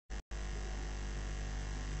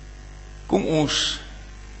Kom ons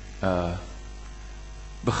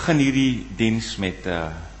begin hierdie diens met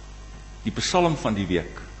die Psalm van die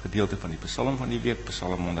week, gedeelte van die Psalm van die week,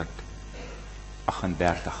 Psalm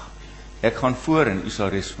 138. Ek gaan voor en u sal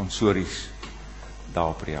responsories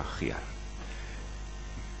daarop reageer.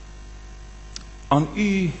 Aan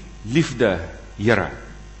u liefde, Here,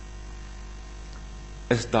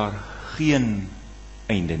 is daar geen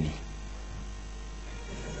einde nie.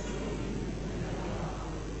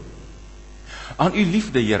 Aan u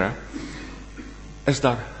liefde, Here, is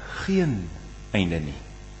daar geen einde nie.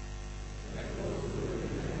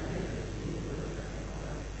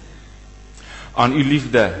 Aan u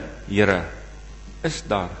liefde, Here, is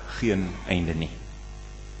daar geen einde nie.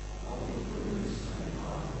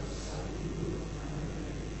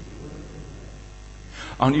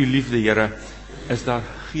 Aan u liefde, Here, is daar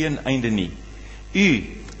geen einde nie. U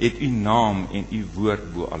het u naam en u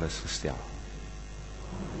woord bo alles gestel.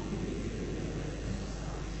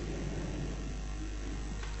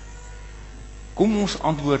 Kom ons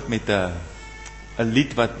antwoord met 'n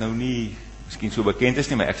lied wat nou nie miskien so bekend is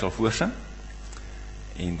nie, maar ek sal voorsing.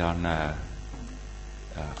 En dan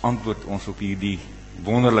antwoord ons op hierdie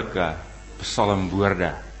wonderlike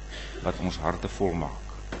psalmwoorde wat ons harte vol maak.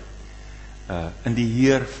 In die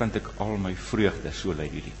Heer vind ek al my vreugde, so lei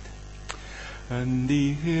die lied. In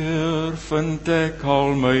die Heer vind ek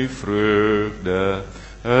al my vreugde,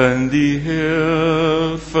 in die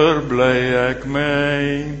Heer verbly ek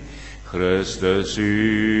my. Christus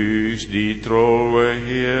is die troue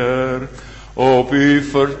Heer, op u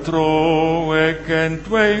vertrou ek en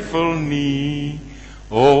twyfel nie,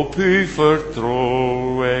 op u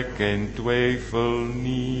vertrou ek en twyfel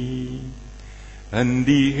nie. In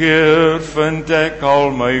die Heer vind ek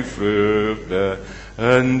al my vreugde,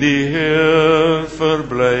 in die Heer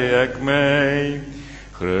verbly ek my.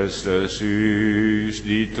 Christus is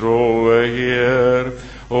die troue Heer,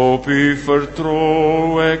 op u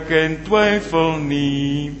vertrou ek en twyfel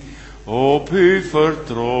nie, op u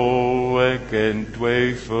vertrou ek en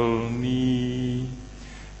twyfel nie.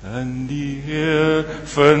 In die Heer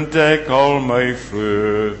vind ek al my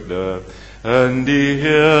vreugde, in die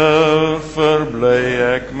Heer verbly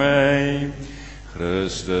ek my.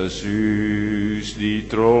 Christus is die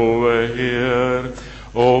troue Heer,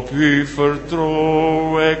 op u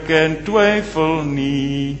vertrou ek en twyfel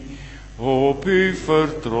nie, op u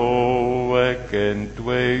vertrou ek en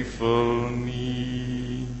twyfel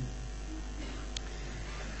nie.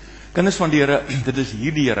 Kinders van die Here, dit is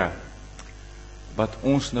hierdie Here wat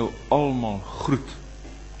ons nou almal groet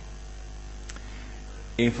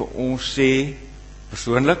en vir ons sê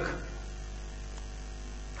persoonlik,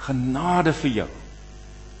 genade vir jou,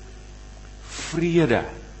 vrede.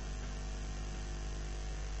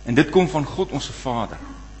 En dit kom van God ons Vader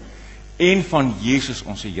en van Jesus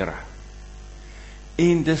ons Here.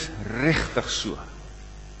 En dis regtig so,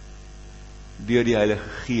 deur die Heilige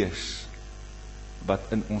Gees wat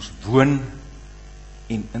in ons woon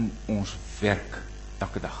en in ons werk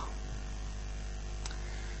elke dag.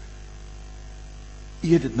 U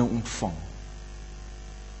het dit nou ontvang.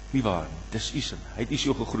 Nie waar nie, dis u sin. Hy het u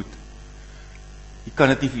so gegroet. U kan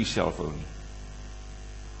dit nie vir uself hou nie.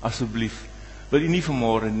 Asseblief, wil u nie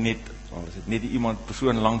vanmôre net, al is dit net iemand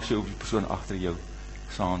persoon langs jou of die persoon agter jou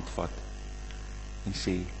se hand vat en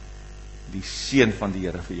sê die seën van die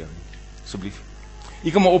Here vir jou. Asseblief.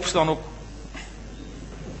 U kan maar opstaan ook.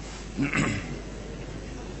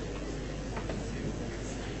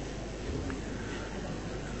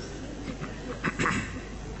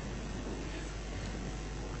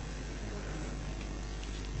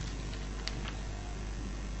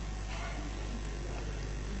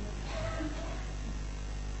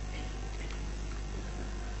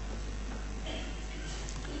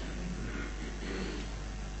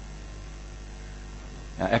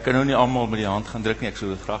 Ja, ek kan nou nie almal met die hand gaan druk nie, ek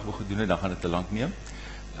sou dit graag wou gedoen het, dan gaan dit te lank neem.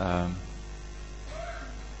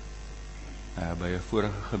 By 'n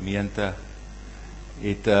vorige gemeente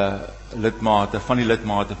het lidmate, van die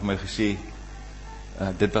lidmate vir my gesê,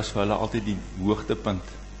 dit was vir hulle altyd die hoogtepunt,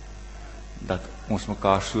 dat ons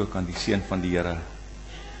mekaar so kan die seën van die Here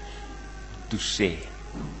toesê.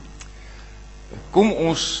 Kom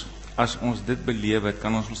ons, as ons dit beleef het,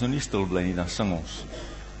 kan ons nou nie stil bly nie, dan sing ons.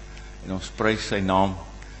 En ons prys sy naam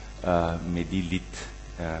met die lied,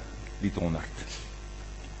 lied 100.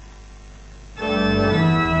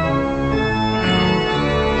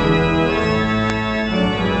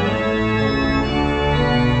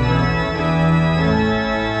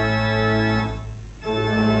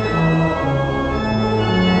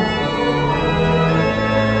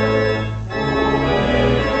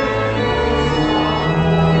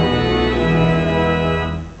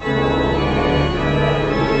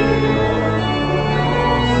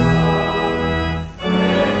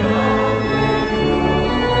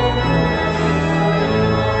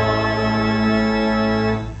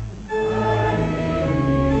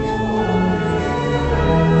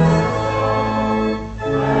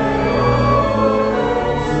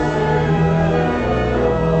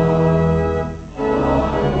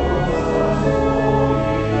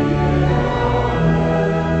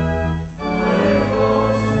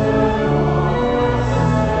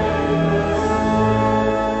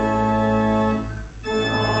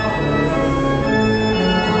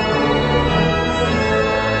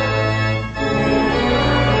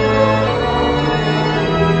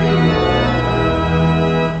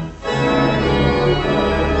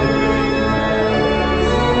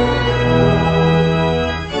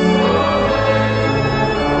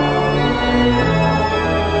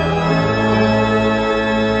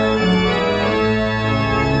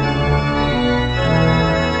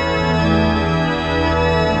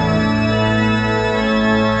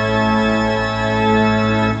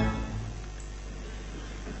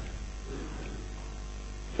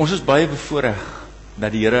 Ons is baie bevoorreg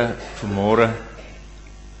dat die Here vanmôre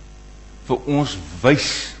vir ons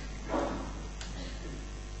wys.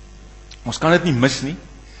 Ons kan dit nie mis nie,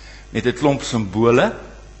 met 'n klomp simbole,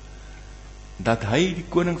 dat hy die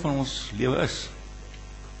koning van ons lewe is.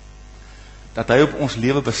 Dat hy op ons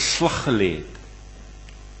lewe beslag gelê het.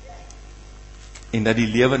 En dat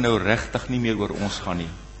die lewe nou regtig nie meer oor ons gaan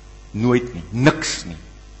nie. Nooit nie, niks nie.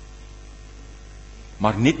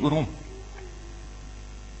 Maar net oor hom.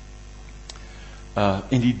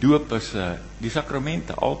 En die doop is die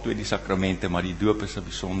sakramente, albei die sakramente, maar die doop is 'n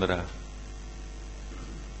besondere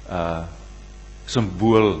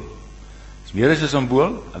simbool. Is meer as 'n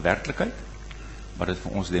simbool, 'n werklikheid, wat dit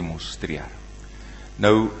vir ons demonstreer.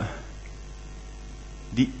 Nou,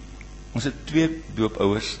 ons het 2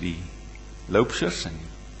 doopouers, die Loupsers en die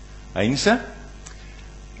Heynse.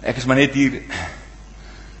 Ek is maar net hier,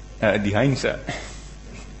 die Heynse.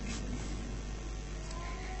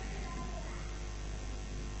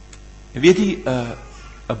 Weet jy,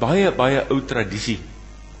 'n baie ou tradisie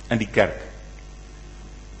in die kerk.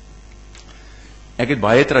 Ek het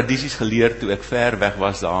baie tradisies geleer toe ek ver weg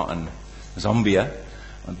was daar in Zambië,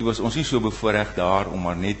 want toe was ons nie so bevoorreg daar om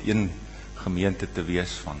maar net een gemeente te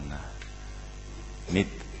wees van net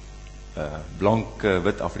blanke,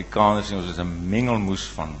 wit Afrikaners, en ons is 'n mengelmoes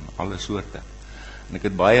van alle soorte. En ek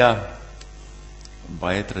het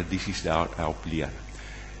baie tradisies daar help leer.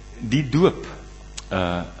 Die doop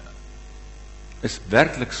is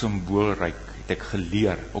werklik simboolryk, het ek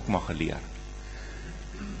geleer, ook maar geleer.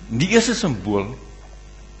 Die eerste simbool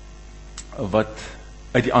wat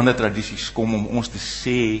uit die ander tradisies kom om ons te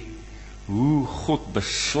sê hoe God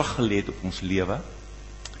beslag gelê het op ons lewe,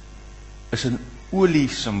 is 'n olie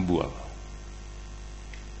simbool.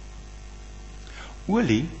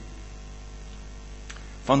 Olie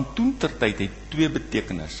van toentertyd het 2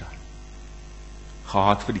 betekenisse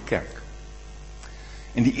gehad vir die kerk.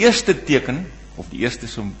 En die eerste teken, of die eerste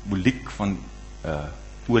simboliek van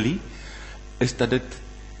olie, is dat dit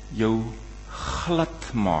jou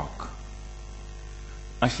glad maak.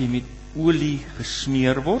 As jy met olie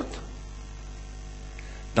gesmeer word,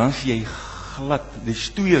 dan is jy glad. Die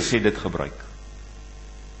stoeiers het dit gebruik.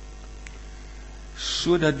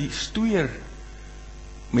 Sodat die stoeier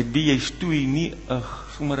met wie jy stoei nie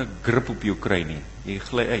sommer 'n grip op jou kry nie. Jy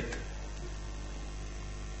gly uit.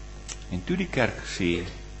 En toe die kerk sê,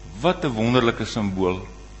 wat 'n wonderlike simbool,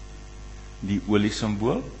 die olie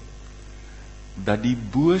simbool, dat die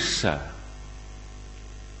bose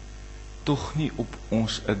tog nie op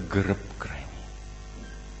ons 'n grip kry nie.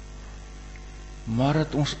 Maar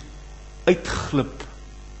dat ons uitglip,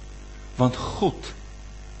 want God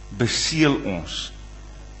beseël ons,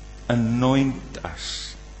 anoint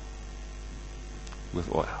us with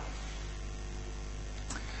oil.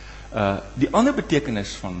 Die ander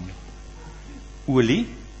betekenis van olie,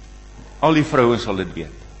 al die vrouens sal dit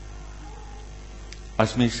weet.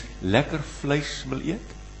 As mens lekker vleis wil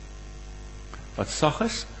eet, wat sag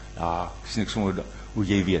is, ja, sien ek sommer hoe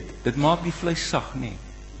jy weet. Dit maak die vleis sag, nee.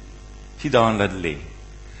 As jy daarin laat lê.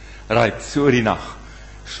 Right, so oor die nag.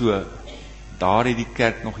 So, daar het die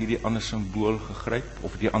kerk nog hierdie ander simbool gegryp,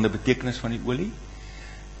 of die ander betekenis van die olie,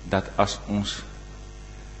 dat as ons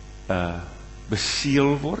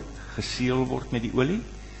beseël word, geseël word met die olie,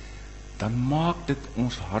 dan maak dit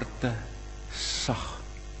ons harte sag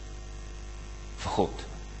vir God.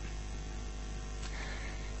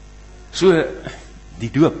 So,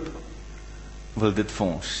 die doop wil dit vir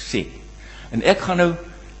ons sê. En ek gaan nou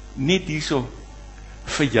net hierso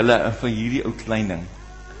vir julle en vir hierdie ou klein ding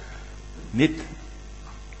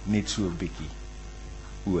net so 'n bietjie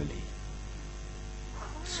olie,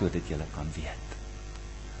 sodat julle kan weet.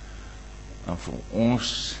 En vir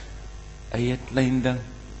ons eie klein ding,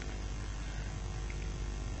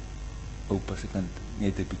 oupa se kant,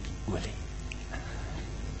 net 'n bietjie olie.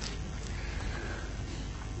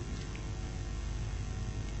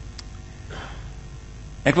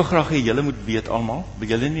 Ek wil graag hê julle moet weet almal, wil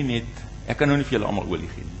julle nie net, ek kan nou nie vir julle almal olie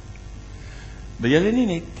gee nie. Wil julle nie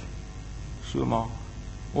net so maak,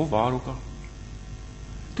 of waar ook al.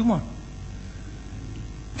 Toe man.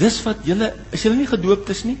 Dis wat julle, as julle nie gedoopt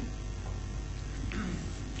is nie,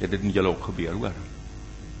 het dit met julle ook gebeur, hoor.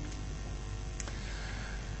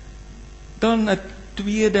 Dan 'n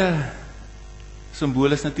tweede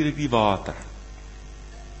simbool is natuurlik die water.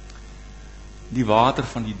 Die water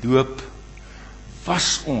van die doop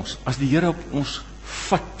was ons, as die Here op ons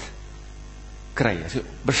vat kry, as hy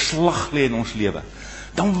beslag lê in ons lewe,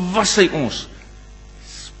 dan was hy ons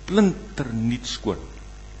splinternuut skoon.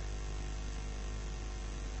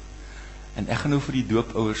 En ek gaan nou vir die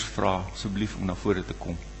doopouers vra, asseblief om na vore te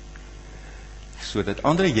kom. So dat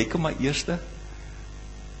Andre, jy kan maar eerste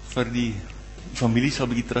vir die familie sal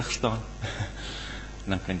bietjie terugstaan. En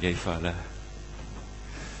dan kan jy vir hulle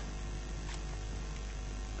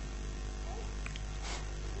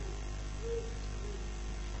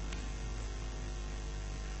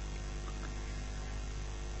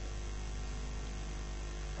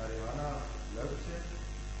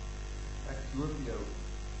doop jou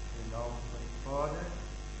in die naam van die Vader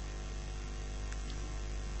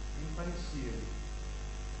en van die Seun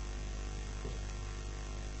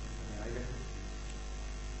en van die Heilige Gees.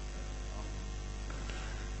 Amen.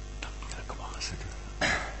 Dankie, kom maar sit.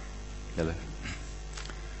 Julle.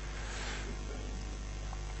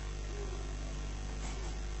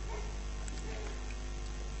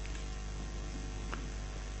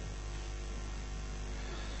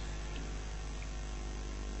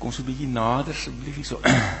 Kom so 'n bietjie nader asseblief hierso.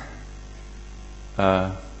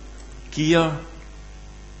 Kia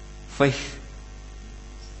 5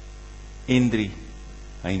 en 3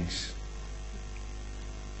 Heyns.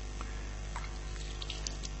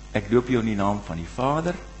 Ek doop jou in die naam van die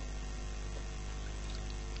Vader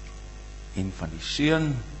en van die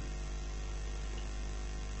Seun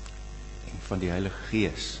en van die Heilige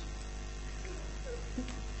Gees.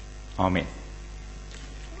 Amen.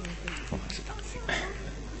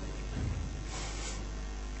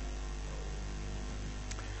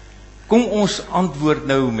 Kom ons antwoord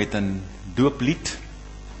nou met 'n dooplied.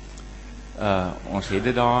 Ons het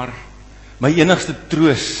dit daar. My enigste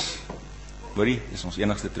troos. Hoorie, dis ons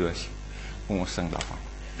enigste troos. Kom ons sing daarvan.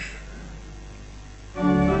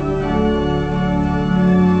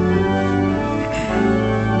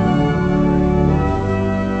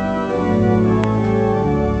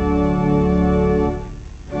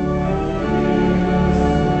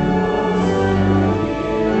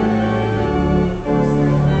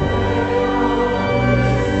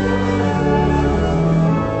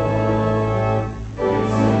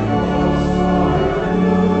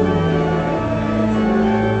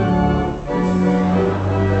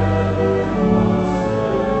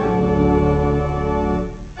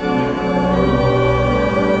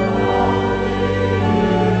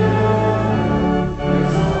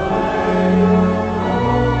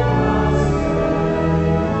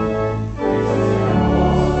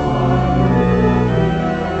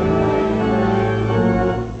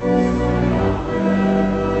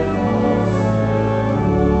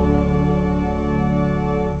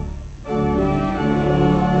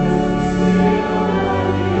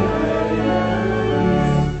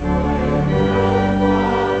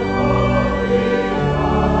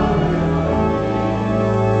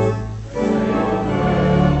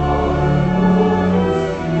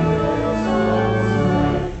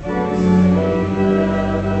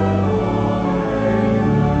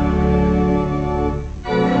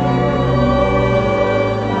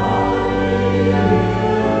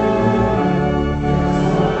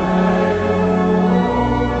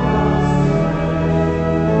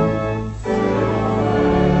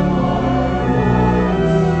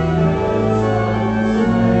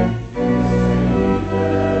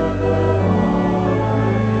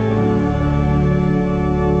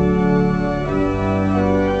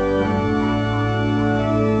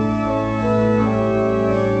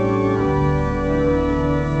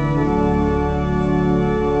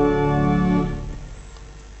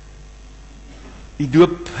 Die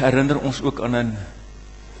doop herinner ons ook aan 'n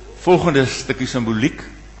volgende stukkie simboliek.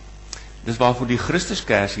 Dis waarvoor die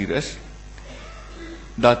Christuskers hier is,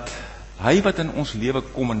 dat hy wat in ons lewe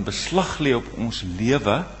kom en beslag lê op ons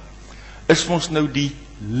lewe, is vir ons nou die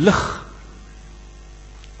lig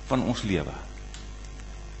van ons lewe.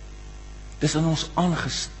 Dis in ons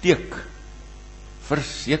aangesteek,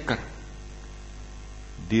 verseker,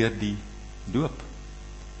 deur die doop.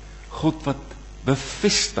 God wat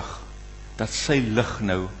bevestig dat sy lig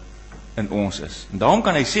nou in ons is. En daarom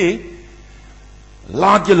kan hy sê,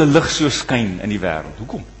 laat julle lig so skyn in die wêreld.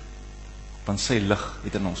 Hoekom? Want sy lig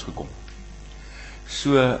het in ons gekom.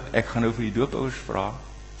 So, ek gaan nou vir die doopouers vra,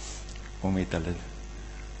 om met hulle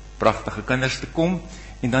pragtige kinders te kom,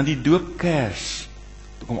 en dan die doopkers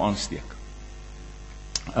te kom aansteek.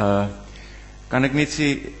 Kan ek net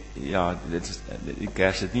sê, ja, die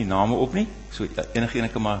kers het nie name op nie, so enige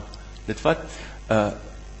kan maar dit vat.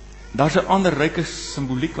 Daar's 'n ander ryke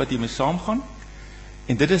simboliek wat hiermee saamgaan,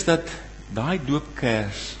 en dit is dat daai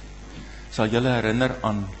doopkers sal julle herinner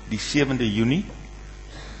aan die 7de Junie,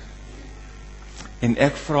 en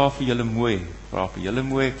ek vra vir julle mooi,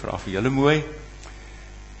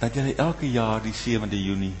 dat julle elke jaar die 7de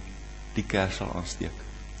Junie die kers sal aansteek.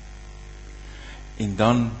 En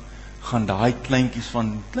dan gaan daai kleintjies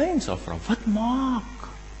van kleins af vra, wat maak?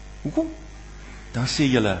 Hoekom? dan sê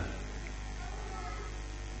julle,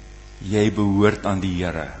 jy behoort aan die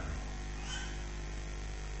Here.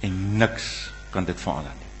 En niks kan dit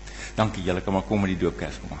verander nie. Dankie, julle kan maar kom met die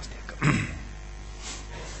doopkers, kom aansteek.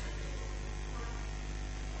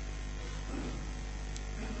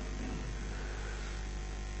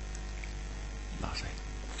 Daar sy.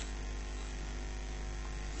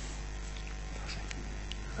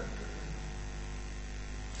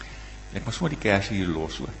 Ek maar sommer die kers hier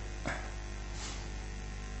los, hoor.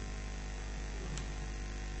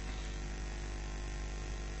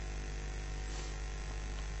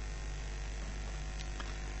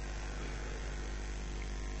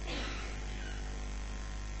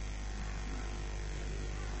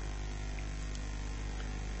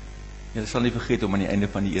 Julle sal nie vergeet om aan die einde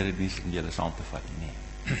van die erediens om julle saam te vat nie.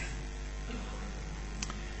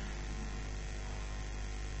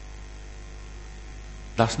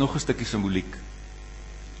 Dat is nog 'n stukkie simboliek.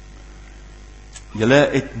 Julle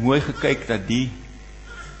het mooi gekyk dat die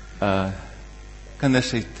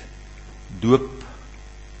kinders het doopklere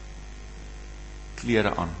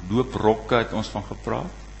aan, dooprokke het ons van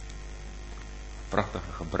gepraat.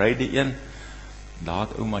 Pragtige gebreide een. Daar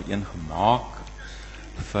het ouma een gemaak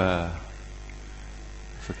vir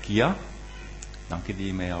Kia. Dankie dat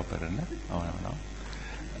jy my help herinner.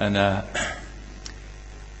 En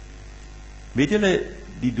weet julle,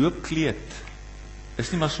 die doopkleed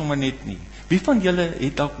is nie maar sommer net nie. Wie van julle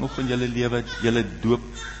het dalk nog in julle lewe julle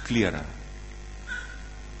doopklere?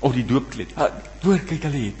 Of die doopkleed? Hoor, kyk,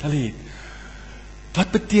 hulle het.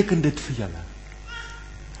 Wat beteken dit vir julle?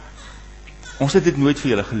 Ons het dit nooit vir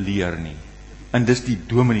julle geleer nie. En dis die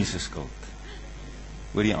dominee se skuld.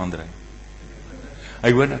 Hoor die ander.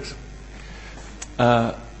 Hy hoor niks.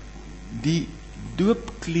 Die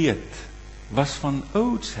doopkleed was van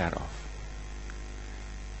oudsher af.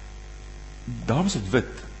 Daar was dit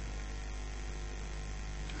wit.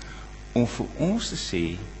 Om vir ons te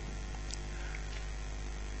sê,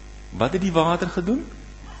 wat het die water gedoen?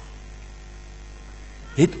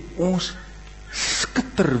 Het ons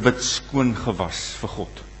skitterwit skoon gewas vir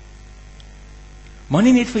God. Maar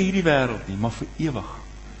nie net vir hierdie wêreld nie, maar vir ewig.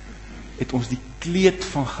 Het ons die kleed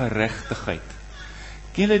van geregtigheid.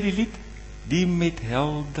 Ken julle die lied? Die met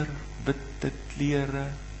helder witte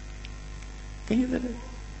klere. Ken julle dit?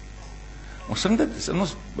 Ons sing dit, is in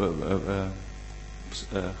ons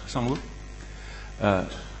gesangboek.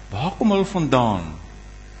 Waar kom hulle vandaan?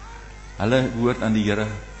 Hulle behoort aan die Here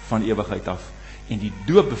van ewigheid af. En die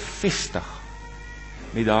doop bevestig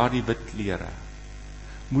met daardie wit klere.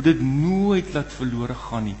 Moet dit nooit laat verlore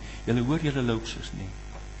gaan nie. Julle hoor julle loopses nie.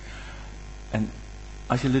 En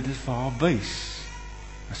as julle dit vir haar wys,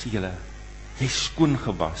 dan sê julle, jy is skoon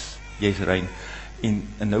gewas, jy is rein.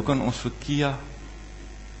 En nou kan ons vir Kia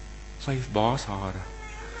 5 baashare.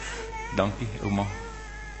 Dankie, ouma.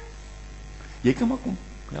 Jy kan maar kom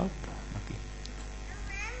help. Dankie.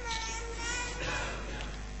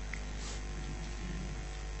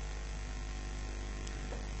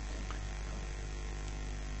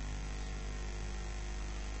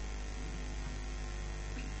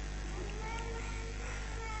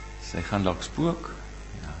 Sy gaan dalk spook.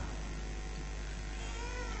 Ja.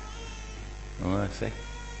 O, sê.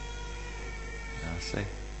 Ja, sê.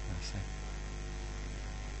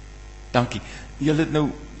 Dankie. Julle het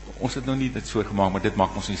nou, ons het nou nie dit so gemaak, maar dit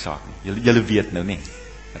maak ons nie saak nie. Julle weet nou, nie.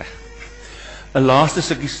 Reg. 'n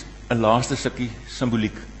laaste stukkie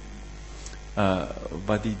simboliek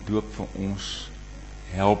wat die doop vir ons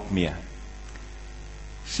help mee.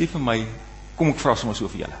 Sê vir my, kom ek vra sommer so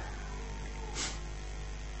vir julle.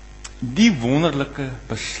 Die wonderlike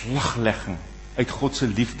beslaglegging uit God se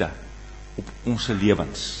liefde op ons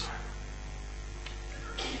lewens.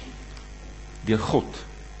 Deur God,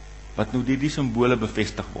 wat nou deur die simbole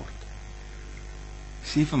bevestig word.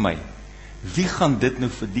 Sê vir my, wie gaan dit nou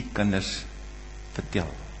vir die kinders vertel?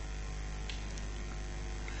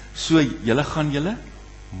 So, julle gaan julle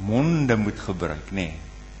monde moet gebruik, nê?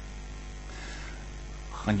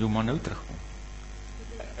 Gaan jou man nou terugkom?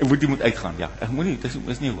 Ek moet uitgaan, ja. Ek moet nie, dit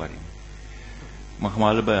is nie worry nie. Mag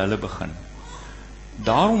maar hulle by hulle begin.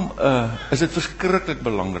 Daarom is dit verskriklik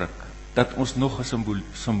belangrik dat ons nog 'n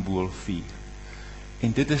simbool vier.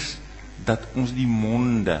 En dit is dat ons die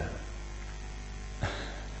monde,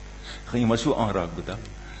 gaan jy maar so aanraak, Boeta,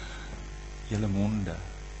 julle monde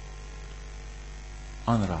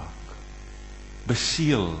aanraak,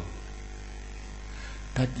 beseël,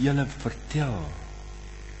 dat julle vertel.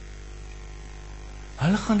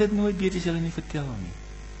 Hulle gaan dit nooit weet as julle nie vertel nie.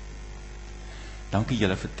 Dankie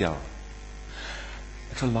julle vertel.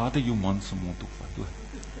 Ek sal later jou man se mond opvat, hoor.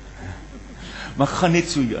 Maar gaan net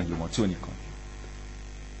so aan jou mond, so nie kan.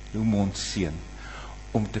 Jou mond seën.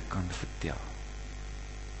 om te kan vertel.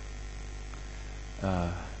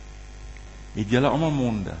 Het julle almal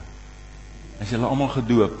monde? Is julle almal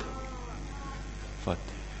gedoop? Wat?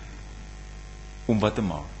 Om wat te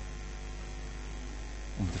maak?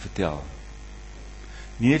 Om te vertel.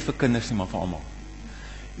 Nie net vir kinders nie, maar vir almal.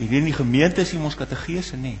 Hier in die gemeente is ons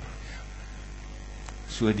kategese, nie.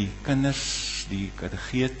 So die kinders, die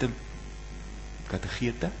kategete,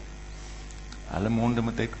 hulle monde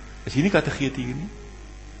moet ek, is hier nie kategete hier nie?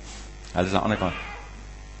 Hulle is aan die ander kant.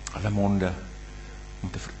 Hulle monde om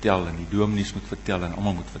te vertel, en die dominees moet vertel, en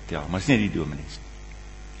almal moet vertel, maar is nie die dominees nie.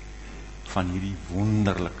 Van hierdie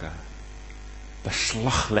wonderlike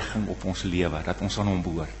beslaglegging op ons lewe, dat ons aan hom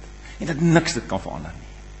behoort, en dat niks dit kan verander nie.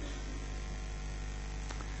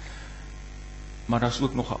 Maar daar is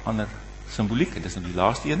ook nog 'n ander simboliek, en dis nou die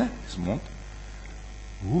laaste ene, dis mond.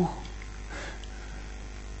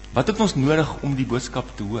 Wat het ons nodig om die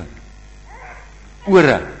boodskap te hoor?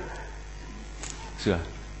 Ore. So,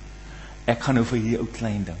 ek gaan nou vir hierdie ou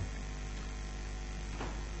klein ding.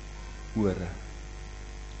 Ore.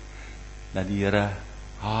 Dat die Here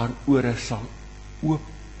haar ore sal oop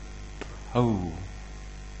hou.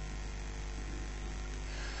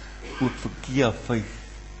 Oop vir Kia 5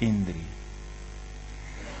 en 3.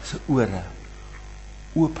 Sy ore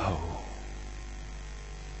oop hou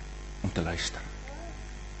om te luister.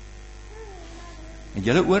 En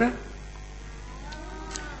julle ore?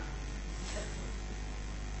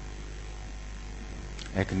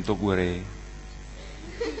 Ek moet ook ore hê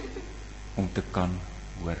om te kan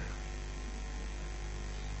hoor.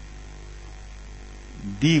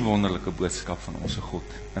 Die wonderlike boodskap van ons God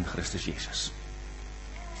in Christus Jesus.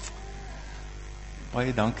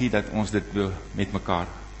 Baie dankie dat ons dit met mekaar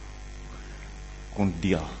kon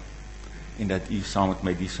deel, en dat u saam met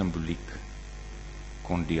my die simboliek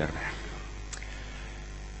kon deurwerk.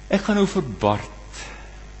 Ek gaan nou vir Bart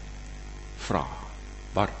vra.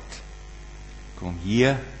 Bart, kom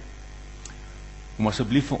hier, om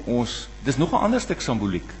asseblief vir ons, dis nog 'n ander stuk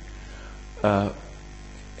simboliek,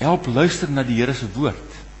 help luister na die Here se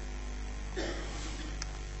woord.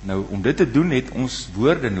 Nou, om dit te doen, het ons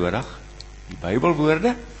woorde nodig, die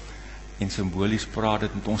Bybelwoorde, en simbolies praat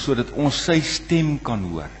dit met ons, sodat ons sy stem kan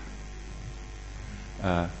hoor.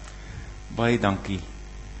 Baie dankie,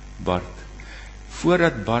 Bart.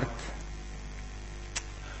 Voordat Bart,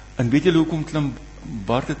 en weet julle hoekom klim,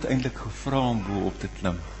 Bart het eintlik gevra om bo op te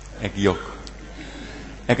klim. Ek jok.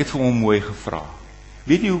 Ek het vir hom mooi gevra.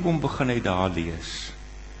 Weet jy hoekom begin hy daar lees?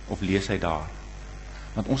 Of lees hy daar?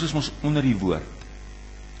 Want ons is mos onder die woord.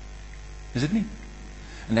 Is dit nie?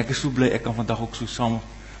 En ek is so bly, ek kan vandag ook so saam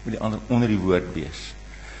met die ander onder die woord wees,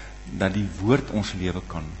 dat die woord ons lewe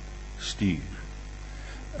kan stuur.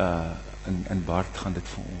 En Bart gaan dit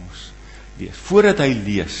vir ons lees. Voordat hy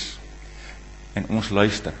lees, en ons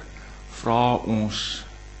luister, vra ons,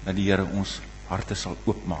 dat die Here ons harte sal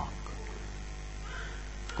oopmaak.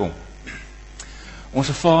 Kom.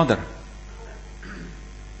 Onse Vader,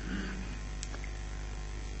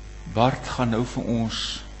 Bart gaan nou vir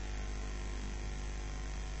ons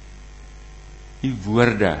die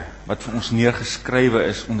woorde wat vir ons neergeskrywe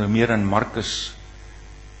is, onder meer in Markus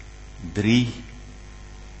 3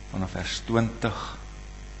 vanaf vers 20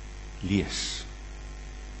 lees.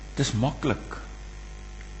 Dit is maklik.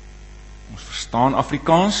 Ons verstaan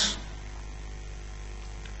Afrikaans,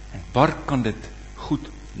 en Bart kan dit goed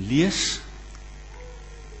lees,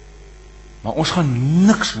 maar ons gaan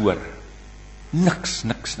niks hoor. Niks.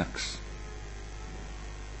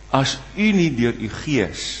 As u nie deur u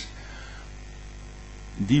Gees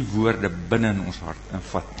die woorde binne in ons hart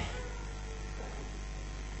invat nie.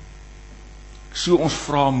 So ons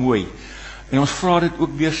vra mooi, en ons vra dit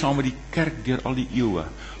ook weer saam met die kerk deur al die eeue.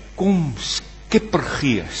 Kom,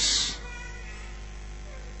 Skeppergees,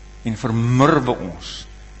 en vermurwe ons.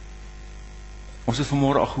 Ons het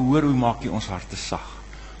vanmôre al gehoor, hoe maak jy ons harte sag?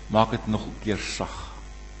 Maak dit nog 'n keer sag,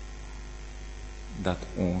 dat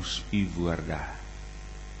ons u woorde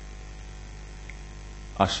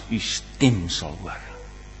as u stem sal hoor.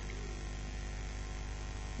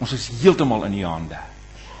 Ons is heeltemal in u hande,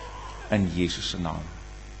 in Jesus se naam.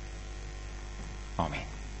 Amen.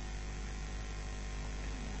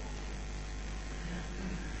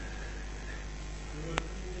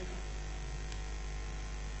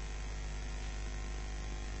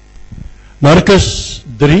 Markus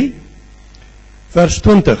 3, vers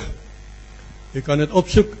 20. Jy kan dit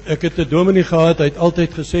opsoek. Ek het 'n dominee gehad, hy het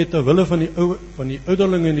altyd gesê, terwille van die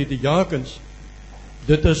ouderlinge en die diakens,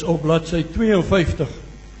 dit is op bladsy 52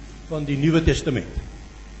 van die Nuwe Testament.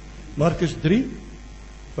 Markus 3,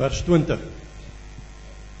 vers 20.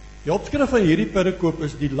 Die opskrif van hierdie perikoop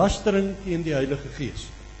is die lastering teen die Heilige Gees.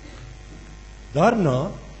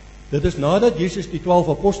 Daarna, dit is nadat Jesus die 12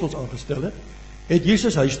 apostels aangestel het, het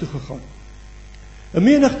Jesus huis toe gegaan. 'n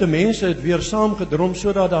Menigte mense het weer saamgedrom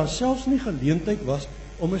sodat daar selfs nie geleentheid was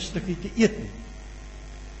om 'n stukkie te eet nie.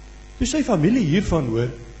 Toe sy familie hiervan hoor,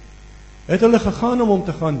 het hulle gegaan om hom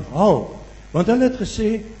te gaan haal, want hulle het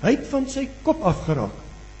gesê, hy het van sy kop afgeraak.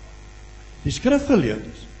 Die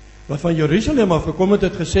skrifgeleerdes, wat van Jerusalem af gekom het,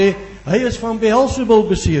 het gesê, hy is van Beelzebul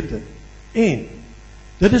besete. En,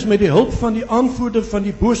 dit is met die hulp van die aanvoerder van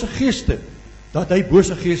die bose geeste, dat hy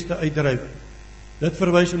bose geeste uitdryf. Dit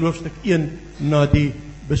verwys in hoofstuk 1 na die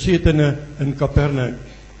besetene in Kapernaum.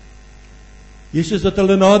 Jesus het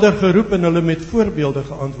hulle nader geroep en hulle met voorbeelde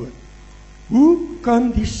geantwoord. Hoe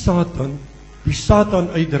kan die Satan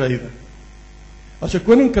uitdryf? As 'n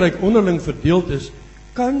koninkryk onderling verdeeld is,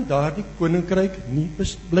 kan daardie koninkryk nie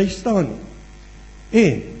bly staan nie.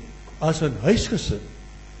 En as 'n huisgesin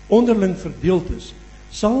onderling verdeeld is,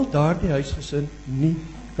 sal daardie huisgesin nie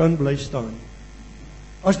kan bly staan nie.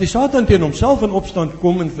 As die Satan teen homself in opstand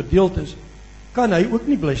kom en verdeeld is, kan hy ook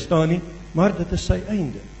nie bly staan nie, maar dit is sy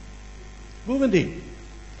einde. Bovendien,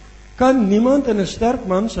 kan niemand in 'n sterk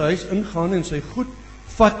man se huis ingaan en sy goed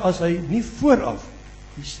vat as hy nie vooraf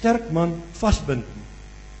die sterk man vasbind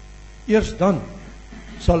nie. Eers dan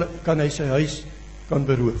kan hy sy huis kan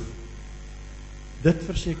beroof. Dit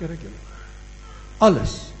verseker ek julle.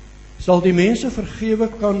 Alles sal die mense vergewe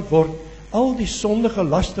kan word, al die sondige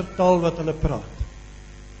lastertaal wat hulle praat.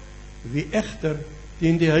 Wie egter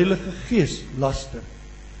teen die Heilige Gees laster,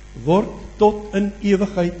 word tot in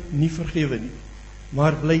ewigheid nie vergewe nie,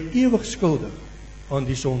 maar bly ewig skuldig aan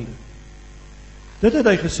die sonde. Dit het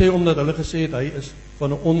hy gesê omdat hulle gesê het hy is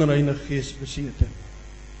van 'n onreine gees besete.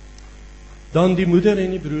 Dan die moeder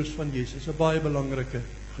en die broers van Jesus, 'n baie belangrike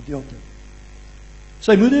gedeelte.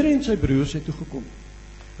 Sy moeder en sy broers het toe gekom.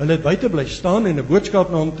 Hulle het buite bly staan en 'n boodskap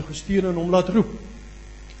na hom toe gestuur en hom laat roep.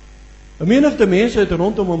 'n Menigte mense het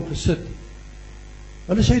rondom hom gesit.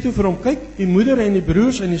 Hulle sê toe vir hom, kyk, die moeder en die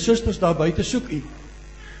broers en die susters daar buite soek u.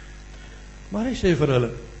 Maar hy sê vir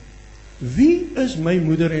hulle, wie is my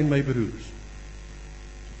moeder en my broers?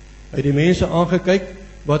 Hy het die mense aangekyk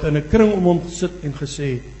wat in 'n kring om hom gesit en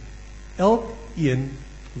gesê, elkeen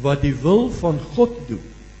wat die wil van God doen,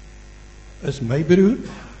 is my broer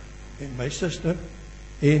en my suster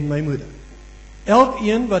en my moeder.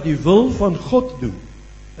 Elkeen wat die wil van God doen,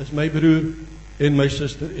 is my broer en my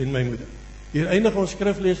suster en my moeder. Hier eindig ons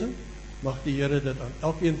skriflesing. Mag die Here dit aan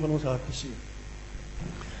elkeen van ons harte seën.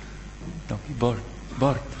 Dankie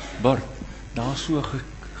Bart. Daar so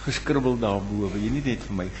geskribbel daarbo, wil jy nie net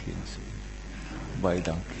vir my gee sê. Baie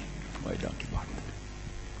dankie Bart.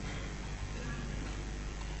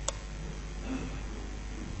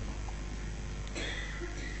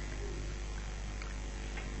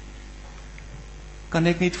 Kan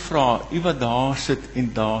ek net vra, u wat daar sit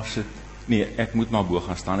en daar sit, nee, ek moet maar bo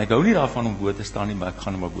gaan staan. Ek hou nie daarvan om bo te staan nie, maar ek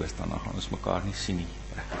gaan maar bo staan, dan gaan ons mekaar nie sien nie.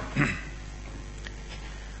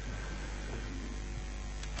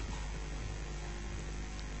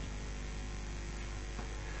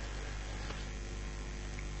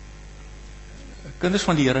 Kinders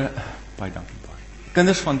van die Here, baie dankie Bart.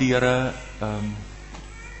 Kinders van die Here,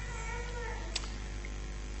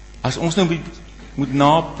 as ons nou moet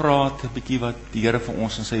napraat 'n bietjie wat die Here vir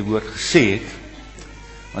ons in sy woord gesê het,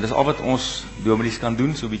 want dis al wat ons dominees kan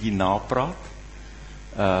doen, so 'n bietjie napraat,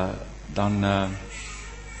 dan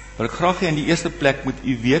wil ek graag hê in die eerste plek moet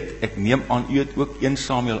u weet, ek neem aan u het ook 1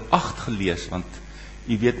 Samuel 8 gelees, want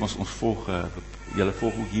u weet ons volg, julle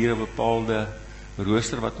volg ook hier 'n bepaalde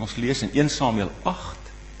rooster wat ons lees in 1 Samuel 8.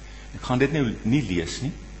 Ek gaan dit nou nie lees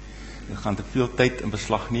nie, ek gaan te veel tyd in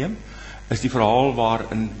beslag neem, is die verhaal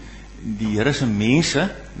waarin die Here se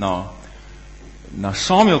mense na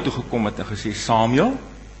Samuel toe gekom het en gesê, Samuel,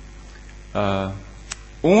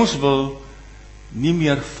 ons wil nie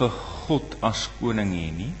meer vir God as koning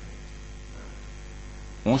hê nie.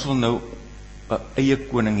 Ons wil nou 'n eie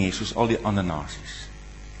koning hê, soos al die ander nasies.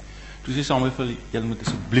 Toe sê Samuel vir julle moet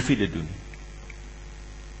asseblief dit doen.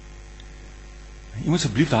 Jy moet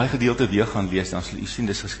asseblief daai gedeelte weer gaan lees, dan sal jy sien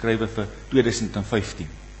dis geskrywe vir 2015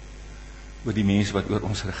 oor die mense wat oor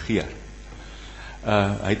ons regeer.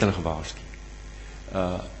 Hy het hulle gewaarsku.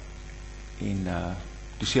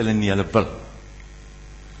 Toe sê hulle nie hulle wil.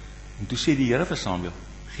 En toe sê die Here vir Samuel,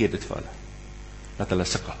 gee dit vir hulle, dat hulle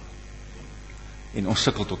sukkel. En ons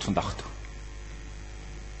sukkel tot vandag toe.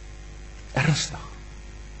 Ernstig.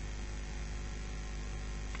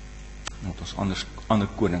 Want ons ander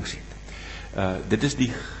konings het. Dit is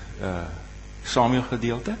die Samuel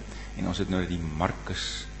gedeelte, en ons het nou die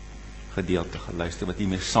Markus gedeelte geluister wat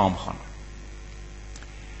hiermee saamgaan.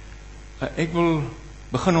 Ek wil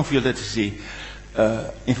begin om vir julle te sê,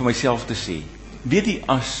 en vir myself te sê, weet jy,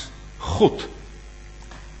 as God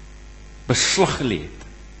beslag gelê het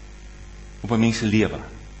op 'n mens se lewe,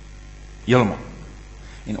 heeltemal,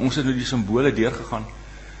 en ons het nou die simbole deurgegaan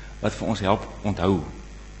wat vir ons help onthou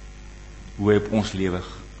hoe hy op ons lewe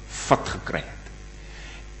vat gekry het.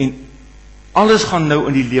 En alles gaan nou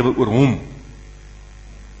in die lewe oor hom.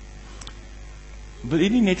 Wil jy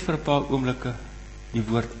nie net vir 'n paar oomblikke die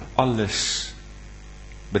woord alles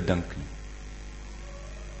bedink nie?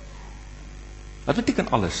 Wat beteken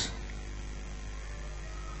alles?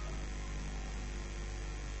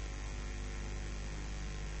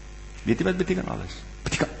 Weet jy wat beteken alles?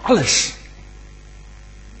 Beteken alles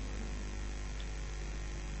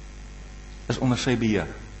is onder sy beheer.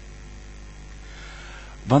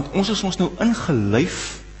 Want ons is ons nou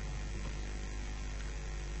ingelyf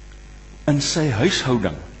in sy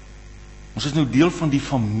huishouding. Ons is nou deel van die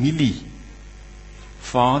familie.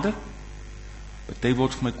 Vader, party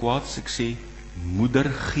word vir my kwaad as ek sê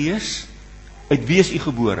moedergees. Uit wie is u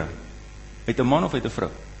gebore? Uit 'n man of uit 'n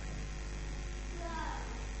vrou?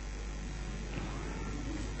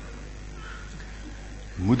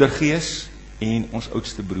 Moedergees en ons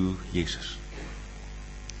oudste broer Jesus.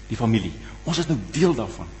 Die familie. Ons is nou deel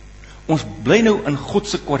daarvan. Ons bly nou in God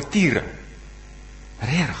se kwartiere.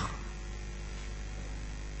 Regtig.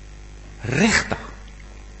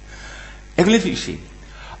 Ek wil net vir u sê,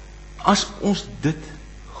 as ons dit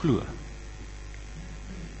glo,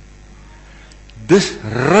 dis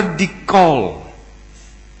radikaal.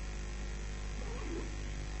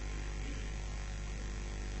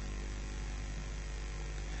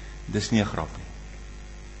 Dis nie 'n grap nie.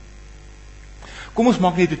 Kom ons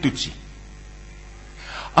maak net 'n toetsie.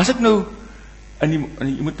 As ek nou, jy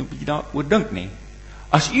moet 'n bietjie daaroor dink, nee.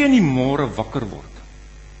 As u in die môre wakker word,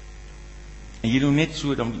 en jy nou net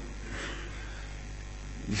so, dan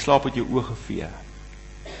die slaap uit jou oë gevee.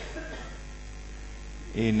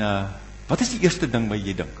 En wat is die eerste ding wat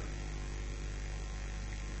jy dink?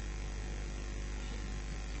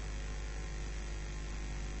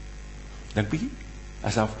 Dink bietjie?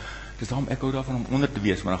 Dis daarom ek hou daarvan om onder te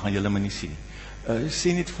wees, maar dan gaan julle my nie sien nie.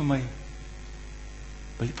 Sê net vir my,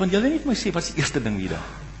 van julle net my sê, wat is die eerste ding hier?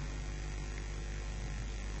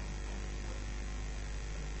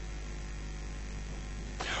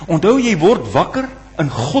 Onthou, jy word wakker in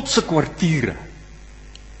God se kwartiere.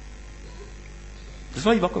 Dis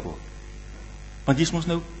waar jy wakker word. Want jy is mos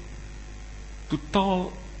nou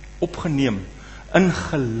totaal opgeneem,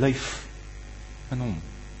 ingelyf in hom.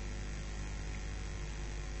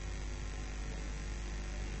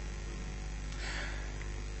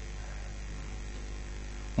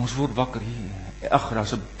 Ons word wakker hier. Ag,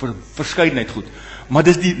 daar's 'n verskeidenheid goed. Maar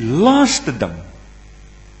dis die laaste ding.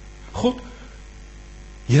 God,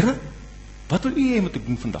 Here, wat wil u hê moet ek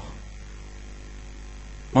doen vandag?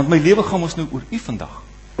 Want my lewe gaan ons nou oor u vandag.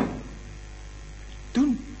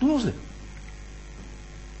 Doen ons dit.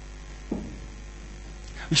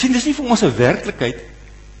 Jy sien, dis nie vir ons 'n werklikheid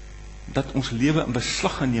dat ons lewe in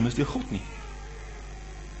beslag geneem is deur God nie.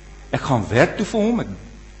 Ek gaan werk toe vir hom, ek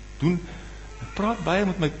praat baie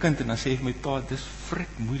met my kind en dan sê ek my pa, dis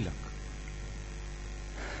frik moeilik.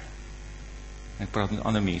 En ek praat met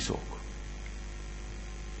ander mense ook.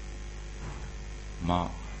 Maar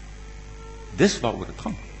dis waaroor dit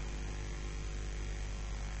gaan.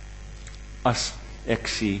 As ek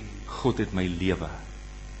sê God het my lewe.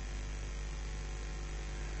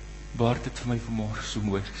 Bart het vir my vanmôre so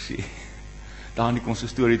mooi gesê. Daar in die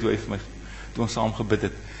konsistorie toe ons saam gebid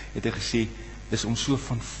het, het hy gesê, dis om so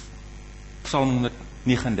van Psalm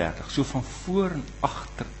 139, so van voor en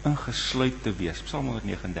agter ingesluit te wees, Psalm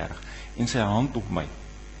 139, en sy hand op my.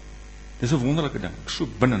 Dis 'n wonderlike ding, so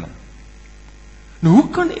binne hom. Nou hoe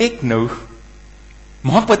kan ek nou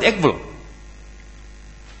maak wat ek wil?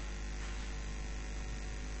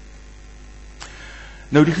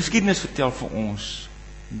 Nou die geskiedenis vertel vir ons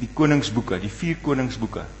die koningsboeke, die 4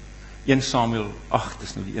 koningsboeke. 1 Samuel 8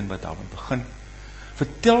 is nou die een wat daarmee begin.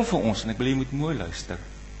 Vertel vir ons, en ek wil jy moet mooi luister.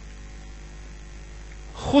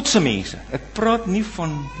 God se mense, ek praat nie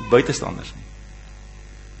van die buitestanders nie.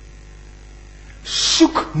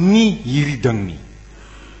 Soek nie hierdie ding nie.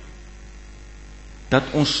 Dat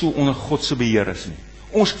ons so onder God se beheer is nie.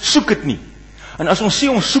 Ons soek dit nie. En as ons sê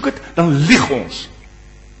ons soek dit, dan lieg ons.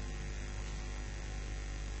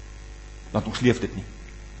 Want ons leef dit nie.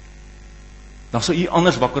 Dan sal u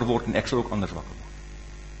anders wakker word en ek sal ook anders wakker word.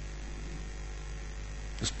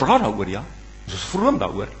 Dis praat daaroor, ja. Ons is vroom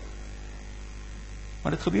daaroor.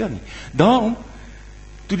 Maar dit gebeur nie. Daarom,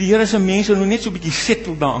 toe die Here se mense nog net so 'n bietjie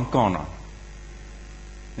settle daar in Kanaan.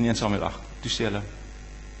 In 1 Samuel 8, toe sê hulle,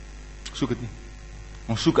 soek dit nie.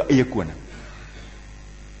 Ons soek 'n eie koning.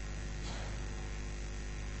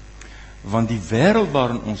 Want die wêreld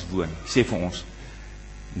waarin ons woon, sê vir ons,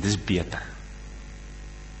 dis beter.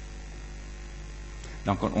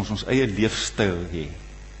 Dan kan ons eie leefstyl hê.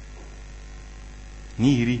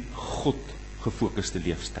 Nie hierdie God gefokuste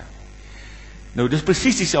leefstyl. Nou, dis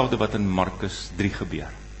presies dieselfde wat in Markus 3 gebeur.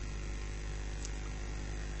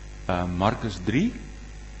 Markus 3,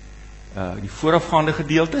 die voorafgaande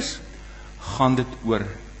gedeeltes, gaan dit oor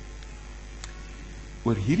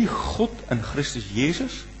hierdie God in Christus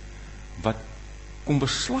Jesus, wat kom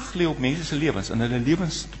beslag lê op mense se lewens, en hulle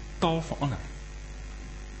lewens totaal verander.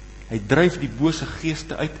 Hy dryf die bose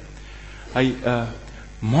geeste uit, hy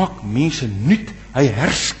maak mense nuut, hy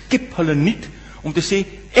herskep hulle nuut, om te sê,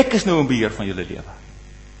 ek is nou in beheer van julle lewe.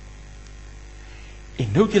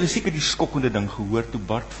 En nou het julle seker die skokkende ding gehoor, toe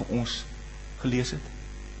Bart vir ons gelees het.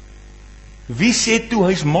 Wie sê toe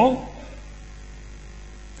hy's mal?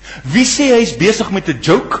 Wie sê hy's besig met 'n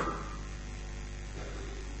joke?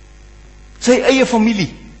 Sy eie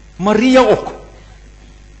familie, Maria ook.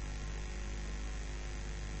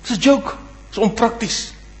 Dis 'n joke, dis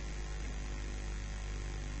onprakties.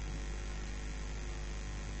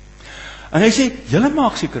 En hy sê, julle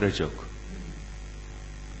maak seker 'n joke.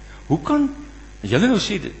 Hoe kan julle nou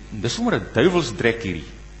sê, dis sommer 'n duivelsdrek hierdie?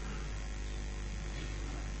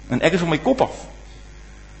 En ek is van my kop af.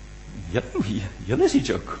 Julle is die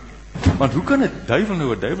joke. Want hoe kan 'n duivel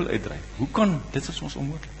nou 'n duivel uitdryf? Hoe kan, dit is ons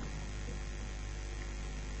onmoontlik.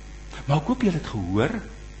 Maar ek hoop julle het gehoor,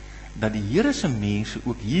 dat die Here se mense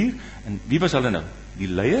ook hier, en wie was hulle nou? Die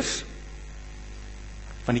leiers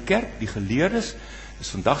van die kerk, die geleerdes, dis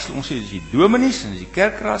vandag sal ons sê, dis die dominees, en dis die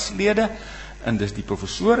kerkraadslede, en dis die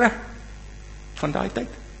professore van daai tyd,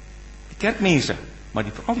 die kerkmense, maar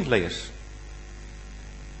veral die leiers,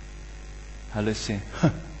 hulle sê,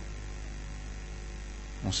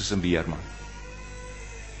 ons is in beheer, man.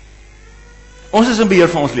 Ons is in beheer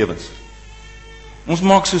van ons lewens. Ons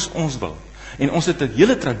maak soos ons wil. En ons het 'n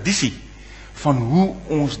hele tradisie van hoe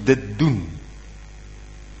ons dit doen.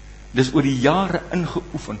 Dis oor die jare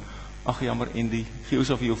ingeoefen. Ag jammer, en die Geus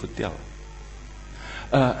sal vir jou vertel.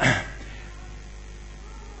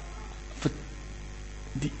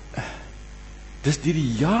 Dis deur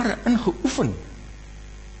die jare ingeoefen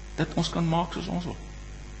dat ons kan maak soos ons wil.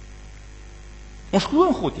 Ons glo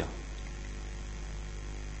in God, ja.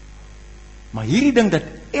 Maar hierdie ding dat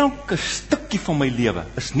elke stukkie van my lewe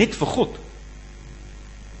is net vir God,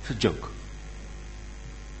 is 'n joke.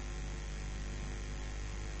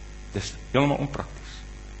 Dis heeltemal onprakties.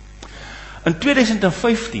 In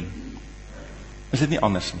 2015 is dit nie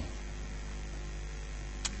anders nie.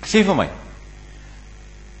 Sê vir my,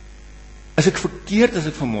 is ek verkeerd as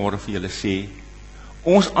ek vanmôre vir julle sê,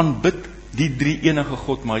 ons aanbid die drie enige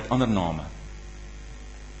God, maar het ander name?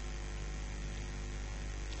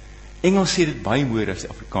 Engels sê dit baie mooier as die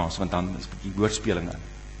Afrikaans, want dan is 'n bietjie woordspeling in.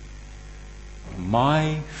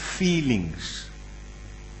 My feelings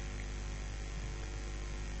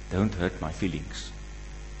don't hurt my feelings.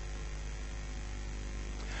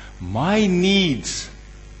 My needs,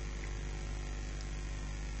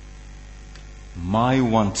 my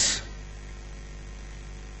wants.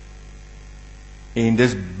 En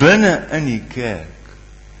dis binne in die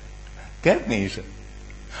kerkmense,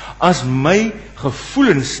 as my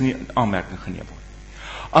gevoelens nie in aanmerking geneem word,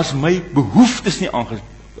 as my behoeftes nie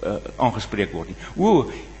aangespreek word nie.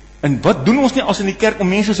 En wat doen ons nie as in die kerk om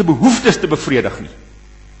mense se behoeftes te bevredig nie?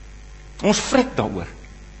 Ons vrek daaroor.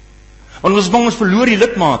 Want ons bang ons verloor die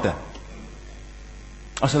lidmate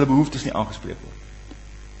as hulle behoeftes nie aangespreek word.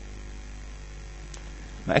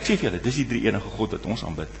 Maar ek sê vir julle, dis die drie enige God wat ons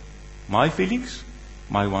aanbid. My feelings,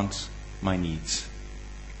 my wants, my needs.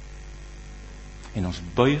 En ons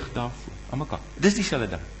buig daarvoor aan mekaar. Dis dieselfde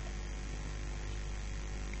ding.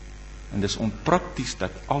 En dis onprakties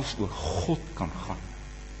dat alles oor God kan gaan,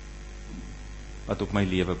 wat op my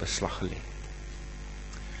lewe beslag gelê het.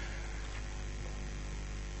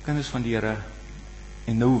 Kinders van die Here,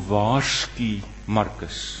 en nou waarsku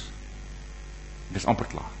Markus, dis amper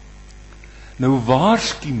klaar, nou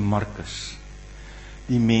waarsku Markus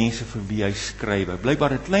die mense vir wie hy skryf,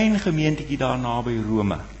 blykbaar 'n klein gemeentetjie daar naby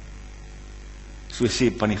Rome, so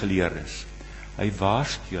sê van die geleerdes, hy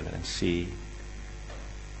waarsku hulle en sê,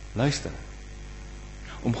 luister,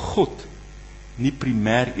 om God nie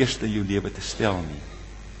primêr eerste in jou lewe te stel nie,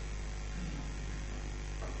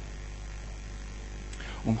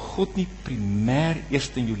 om God nie primêr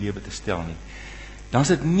eerste in jou lewe te stel nie, dan is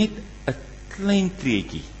dit net 'n klein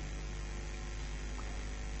treetjie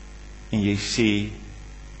en jy sê,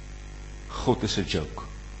 God is 'n joke.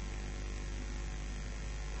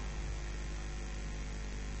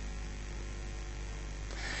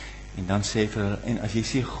 En dan sê hy vir hulle, en as jy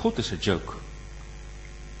sê God is 'n joke,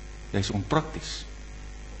 jy is onprakties,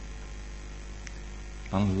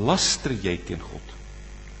 dan laster jy teen God.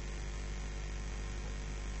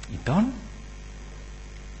 En dan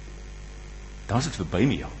is dit verby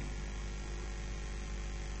met jou.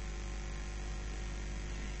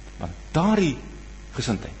 Want daardie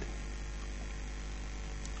gesindheid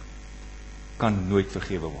kan nooit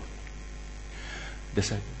vergewe word.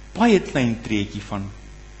 Dis 'n baie klein treetjie van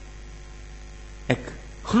ek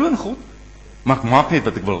glo in God, maar ek maak net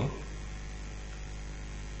wat ek wil.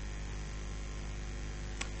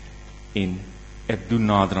 En ek doen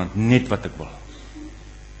naderhand net wat ek wil.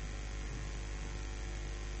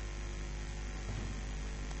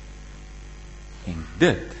 En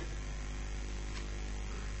dit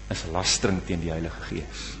is lastering teen die Heilige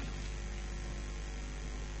Gees.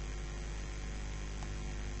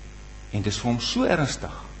 En dis vir hom so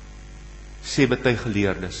ernstig, sê baie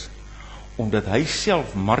geleerdes, omdat hy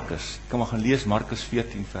self, Markus, kan maar gaan lees Markus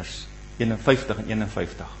 14 vers 51 en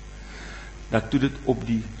 51, dat toe dit op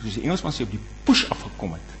die, soos die Engelsman sê, op die push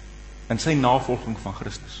afgekom het, in sy navolging van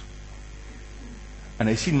Christus. En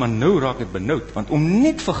hy sien, maar nou raak het benoud, want om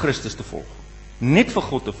net vir Christus te volg, net vir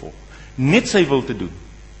God te volg, net sy wil te doen,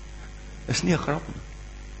 is nie 'n grap nie.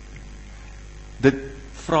 Dit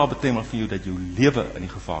vra baie maal van jou, dat jou lewe in die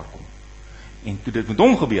gevaar kom. En toe dit met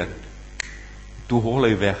hom gebeur, toe hol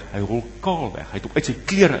hy weg, hy hol kaal weg, hy het op uit sy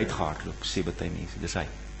klere uitgehardloop, sê baie mense, dis hy.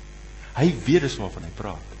 Hy weet dis waarvan hy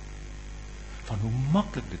praat, van hoe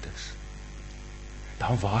maklik dit is.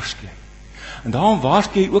 Daarom waarsku hy. En daarom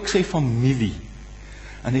waarsku hy ook sy familie.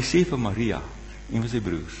 En hy sê vir Maria, en vir sy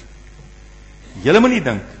broers, julle moet nie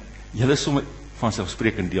dink, julle is sommer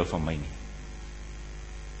vanselfsprekend deel van my nie.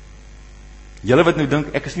 Julle wat nou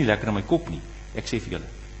dink, ek is nie lekker in my kop nie, ek sê vir julle,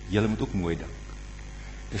 julle moet ook mooi dink.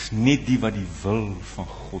 Dis net die wat die wil van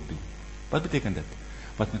God doen. Wat beteken dit?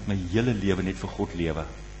 Wat met my hele lewe net vir God lewe.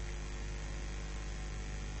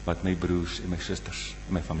 Wat my broers en my susters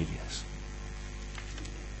en my familie is.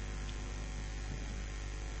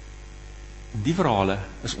 Die verhale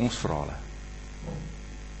is ons verhale.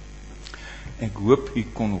 Ek hoop u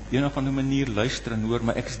kon op een of ander manier luister en hoor,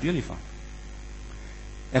 maar ek is deel hiervan.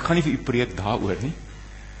 Ek gaan nie vir u preek daaroor nie,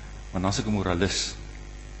 want dan is ek 'n moralis.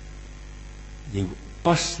 Jy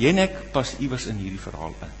en ek pas iewers in hierdie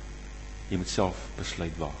verhaal in. Jy moet self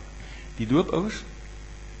besluit waar. Die doopouers,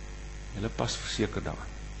 hulle pas verseker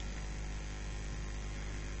daarin.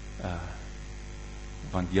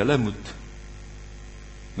 Want julle moet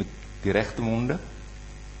die regte monde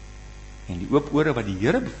en die oop ore wat die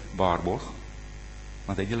Here waarborg,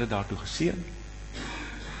 want hy het julle daartoe geseën,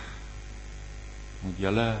 moet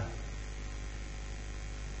julle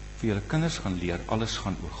vir julle kinders gaan leer, alles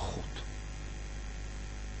gaan oor God.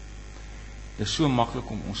 Dit is so maklik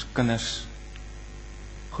om ons kinders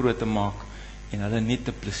groot te maak en hulle net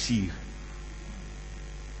te plesier.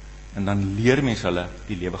 En dan leer mens hulle,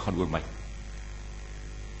 die lewe gaan oor my.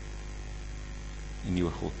 En nie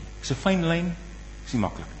oor God nie. Dis 'n fyn lyn, is nie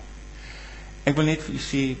maklik nie. Ek wil net vir u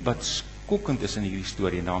sê wat skokkend is in hierdie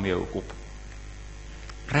storie, en daarmee hou ek op.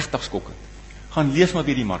 Regtig skokkend. Gaan lees maar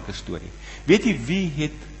weer die Markus storie. Weet jy wie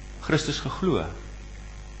het Christus geglo?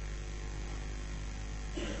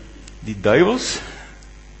 Die duiwels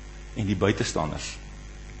en die buitestanders,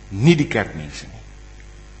 nie die kerkmense nie.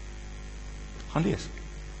 Gaan lees.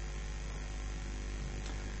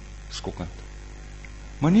 Skokkend.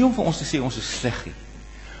 Maar nie om vir ons te sê ons is sleg nie,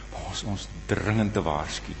 maar ons dringend te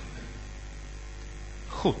waarsku.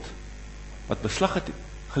 God, wat beslag het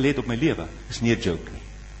gelê het op my lewe, is nie 'n joke nie.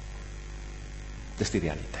 Dis die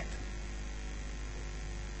realiteit.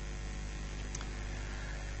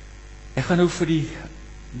 Ek gaan nou vir die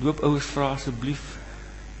doopouers vra asseblief,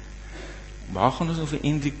 waar gaan ons nou vir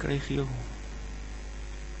Andrie kry jou?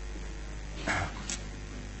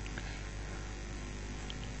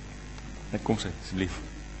 Net kom sy, asseblief.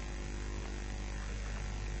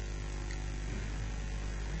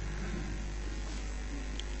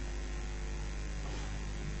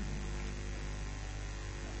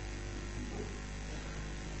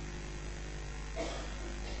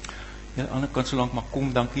 Ja, aan die ander kant so lank maar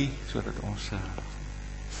kom, dankie, sodat ons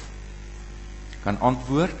kan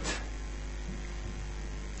antwoord.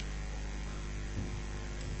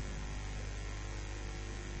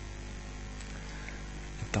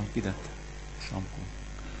 Dankie dat saamkom.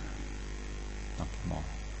 Dankie maar.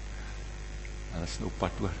 Hulle is nou op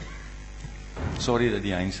pad hoor. Sorry dat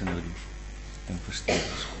die Heyns nou die ding versteur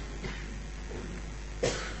is.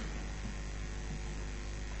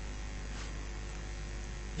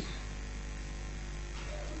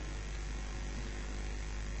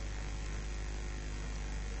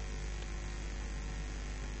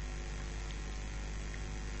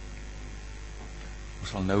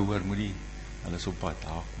 sal nou hoor, moenie, hulle is op pad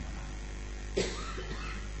daar kom.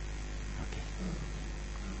 Okay.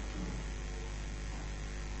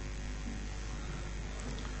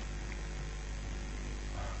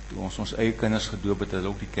 Toe ons eie kinders gedoop het,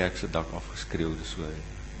 hulle ook die kerk se dak afgeskreeu, dus so,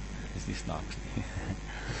 is nie snaaks nie.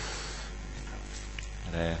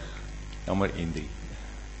 Reg, jammer Andy.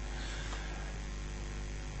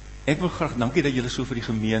 Ek wil graag, dankie dat julle so vir die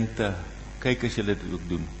gemeente, kyk as julle dit ook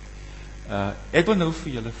doen. Ek wil nou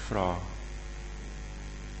vir julle vra,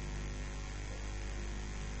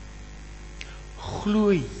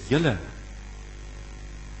 glo julle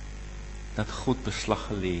dat God beslag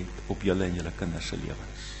gelê het op julle en julle kinders se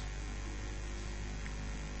lewens?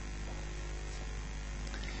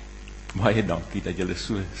 Baie dankie dat julle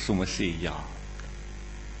so sommer sê ja.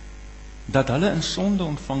 Dat hulle in sonde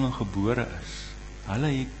ontvang en gebore is. Hulle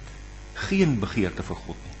het geen begeerte vir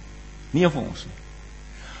God nie. Nie vir ons nie.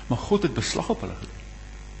 Maar God het beslag op hulle gelê.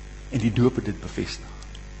 En die doop het dit bevestig.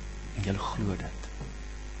 En julle glo dit.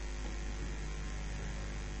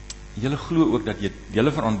 Julle glo ook dat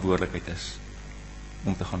julle verantwoordelikheid is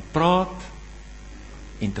om te gaan praat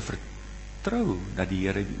en te vertrou dat die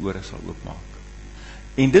Here die ore sal oopmaak.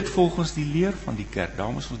 En dit volgens die leer van die kerk.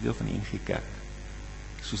 Daarom is ons deel van die NG Kerk.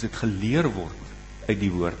 Soos dit geleer word uit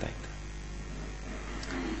die woord uit.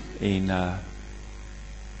 En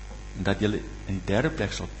dat julle in die derde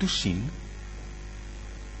plek sal toesien,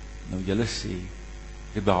 nou julle sê,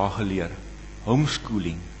 ek het daar geleer,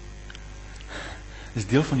 homeschooling, is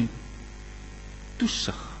deel van die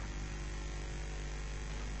toesig,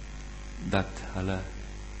 dat hulle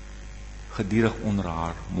gedurig onder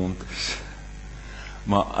haar mond is.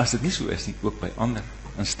 Maar as dit nie so is nie, ook by ander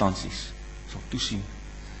instansies, sal toesien,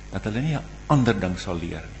 dat hulle nie 'n ander ding sal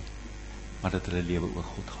leer nie, maar dat hulle lewe oor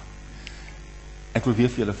God gaan. Ek wil weer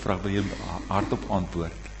vir julle vra, wil julle hardop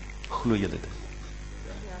antwoord, glo julle dit?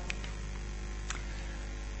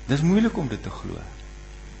 Dit is moeilik om dit te glo.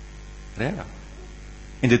 Reg?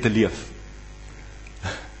 En dit te leef.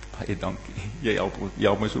 Baie dankie. Jy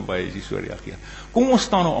help my so baie as jy so reageer. Kom ons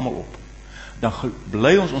staan nou almal op. Dan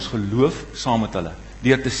bly ons geloof saam met hulle,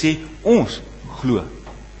 deur te sê, ons glo.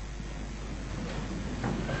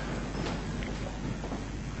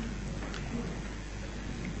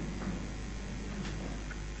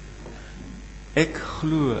 Ek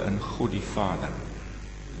glo in God die Vader,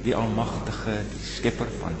 die Almagtige, die Skepper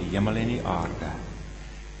van die hemel en die aarde,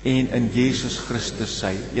 en in Jesus Christus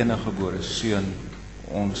sy eniggebore Seun,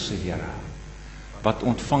 ons Here, wat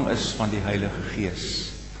ontvang is van die Heilige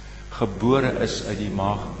Gees, gebore is uit die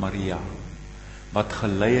maagd Maria, wat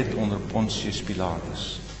gelei het onder Pontius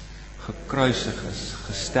Pilatus, gekruisig is,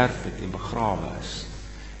 gesterf het en begrawe is,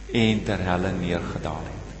 en ter helle neergedaal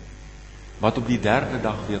het, wat op die derde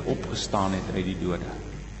dag weer opgestaan het uit die dode,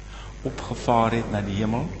 opgevaar het na die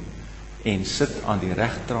hemel, en sit aan die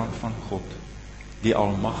regterhand van God, die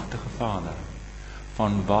Almagtige Vader,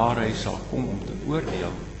 van waar hy sal kom om te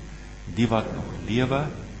oordeel, die wat nog lewe,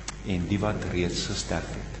 en die wat reeds gesterf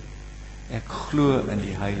het. Ek glo in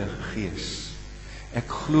die Heilige Gees. Ek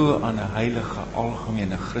glo aan 'n heilige,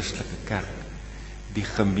 algemene Christelike kerk, die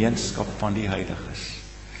gemeenskap van die heiliges,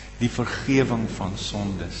 die vergewing van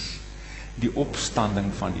sondes, die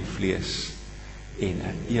opstanding van die vlees en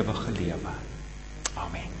 'n ewige lewe.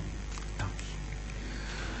 Amen. Dankie.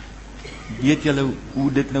 Weet julle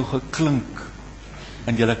hoe dit nou geklink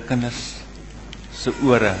in julle kinders se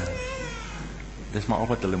ore? Dis maar al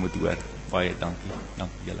wat hulle moet hoor. Baie dankie.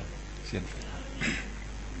 Dankie julle. Seën.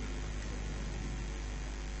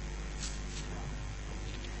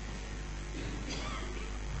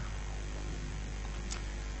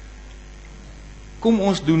 Kom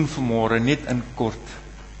ons doen vanmôre net in kort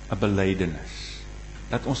 'n belydenis,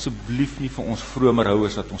 dat ons asseblief nie vir ons vromer hou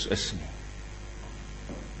as wat ons is nie.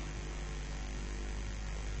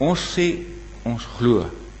 Ons sê, ons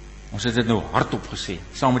glo, ons het dit nou hardop gesê,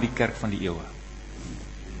 saam met die kerk van die eeue.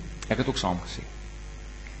 Ek het ook saam gesê.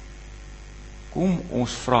 Kom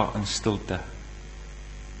ons vra in stilte,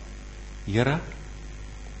 Here,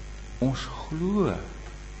 ons glo,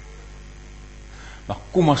 maar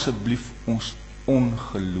kom asseblief ons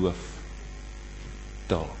ongeloof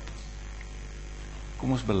te help.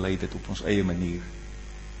 Kom ons bely dit op ons eie manier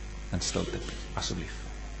in stilte, asseblief.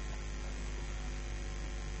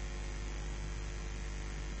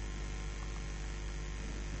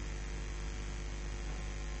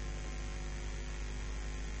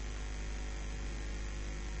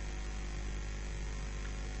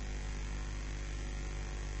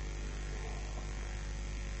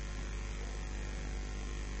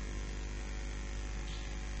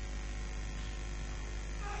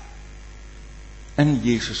 In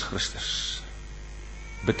Jesus Christus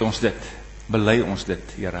bid ons dit, bely ons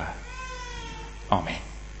dit, Here. Amen.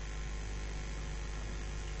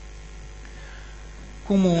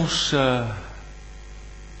 Kom ons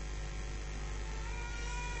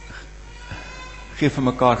gee vir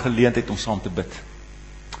mekaar geleentheid om saam te bid.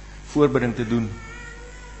 Voorbereiding te doen.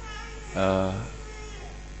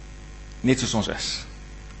 Net soos ons is.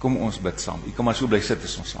 Kom ons bid saam. U kan maar so bly sit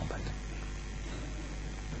as ons saam bid.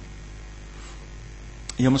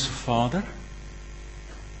 Hemelse Vader,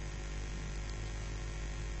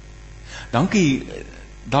 dankie,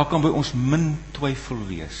 daar kan by ons min twyfel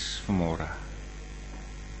wees vanmôre.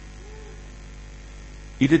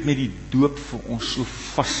 U het dit met die doop vir ons so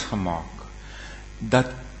vasgemaak,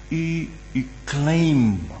 dat u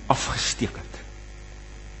claim afgesteek het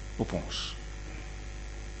op ons.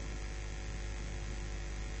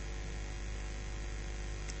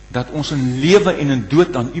 Dat ons in lewe en in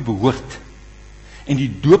dood aan u behoort, en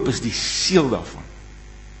die doop is die seël daarvan.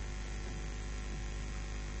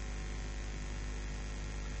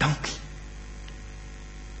 Dankie.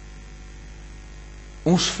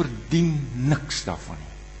 Ons verdien niks daarvan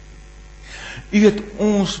nie. U het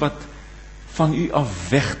ons wat van u af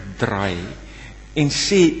wegdraai en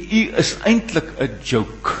sê, u is eintlik 'n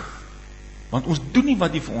joke. Want ons doen nie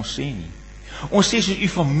wat u vir ons sê nie. Ons sê soos u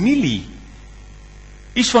familie,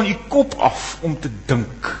 is van u kop af om te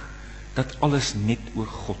dink dat alles net oor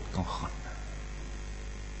God kan gaan.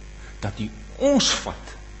 Dat u ons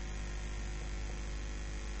vat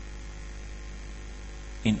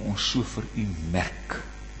en ons so vir u merk.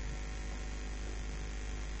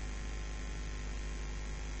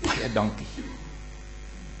 Baie dankie.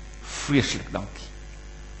 Vreeslik dankie.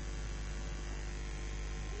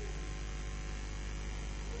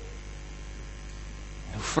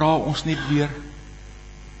 Nou vra ons net weer,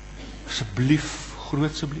 asseblief,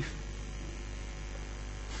 grootseblief,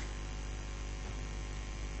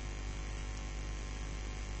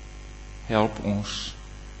 help ons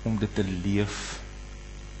om dit te leef.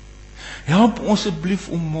 Help ons asseblief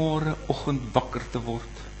om môreoggend wakker te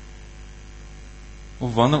word.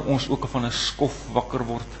 Of wanneer ons ook van 'n skof wakker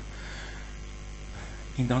word.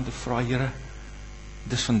 En dan te vra, Here,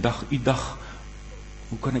 dis vandag u dag,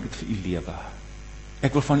 hoe kan ek dit vir u lewe?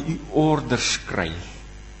 Ek wil van u orders kry.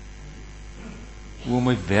 Hoe om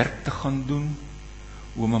my werk te gaan doen,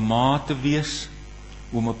 hoe om 'n ma te wees,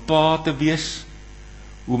 hoe om 'n pa te wees,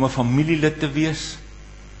 hoe om 'n familielid te wees,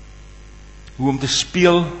 hoe om te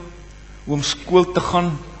speel, hoe om skool te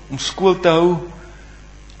gaan, om skool te hou,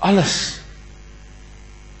 alles.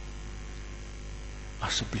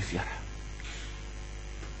 Asseblief, Here.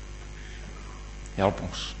 Help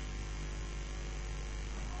ons.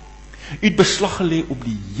 U het beslag gelê op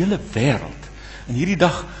die hele wêreld. En hierdie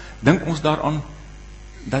dag dink ons daaraan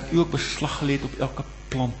dat u ook beslag gelê het op elke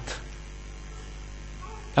plant,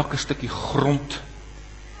 elke stukkie grond.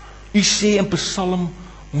 U sê in Psalm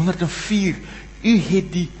 104, u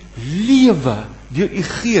het die lewe deur u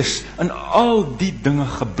gees in al die dinge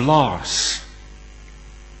geblaas.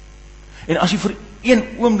 En as u vir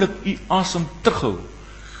een oomblik u asem terughou,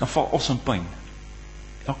 dan val ons in pyn.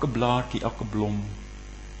 Elke blaartjie, elke blom,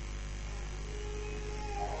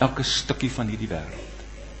 elke stukkie van hierdie wêreld,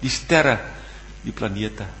 die sterre, die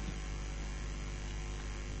planete.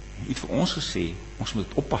 U het vir ons gesê, ons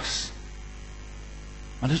moet oppas.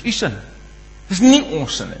 Maar dis u sin. Dis nie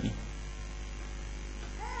ons sinne nie.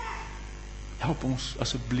 Help ons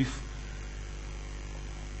asseblief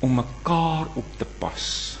om mekaar op te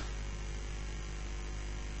pas.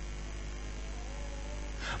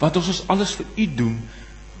 Want as ons alles vir u doen,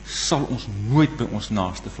 sal ons nooit by ons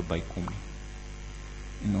naaste verbykom nie.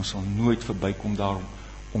 En ons sal nooit verbykom daarom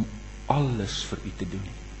om alles vir u te doen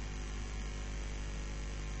nie.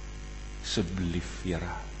 Asseblief,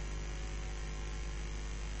 Here,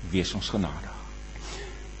 wees ons genadig.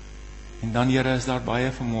 En dan, Here, is daar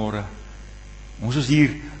baie vanmôre. Ons is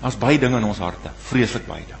hier, as baie dinge in ons harte, vreeslik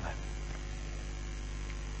baie dinge.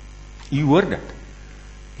 U hoor dit.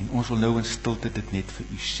 En ons wil nou in stilte dit net vir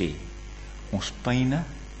u sê. Ons pyne,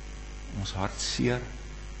 ons hartseer,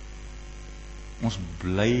 ons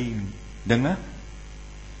bly dinge,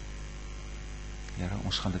 Here,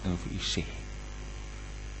 ons gaan dit nou vir u sê.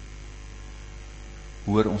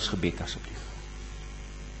 Hoor ons gebed asseblief.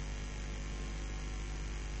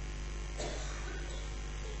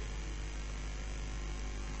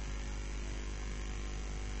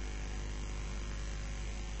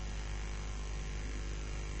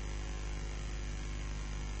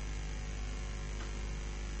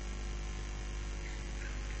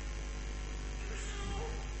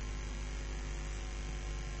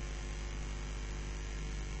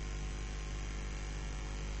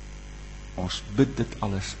 Ons bid dit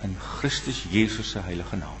alles in Christus Jesus se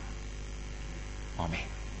heilige naam.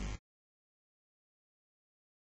 Amen.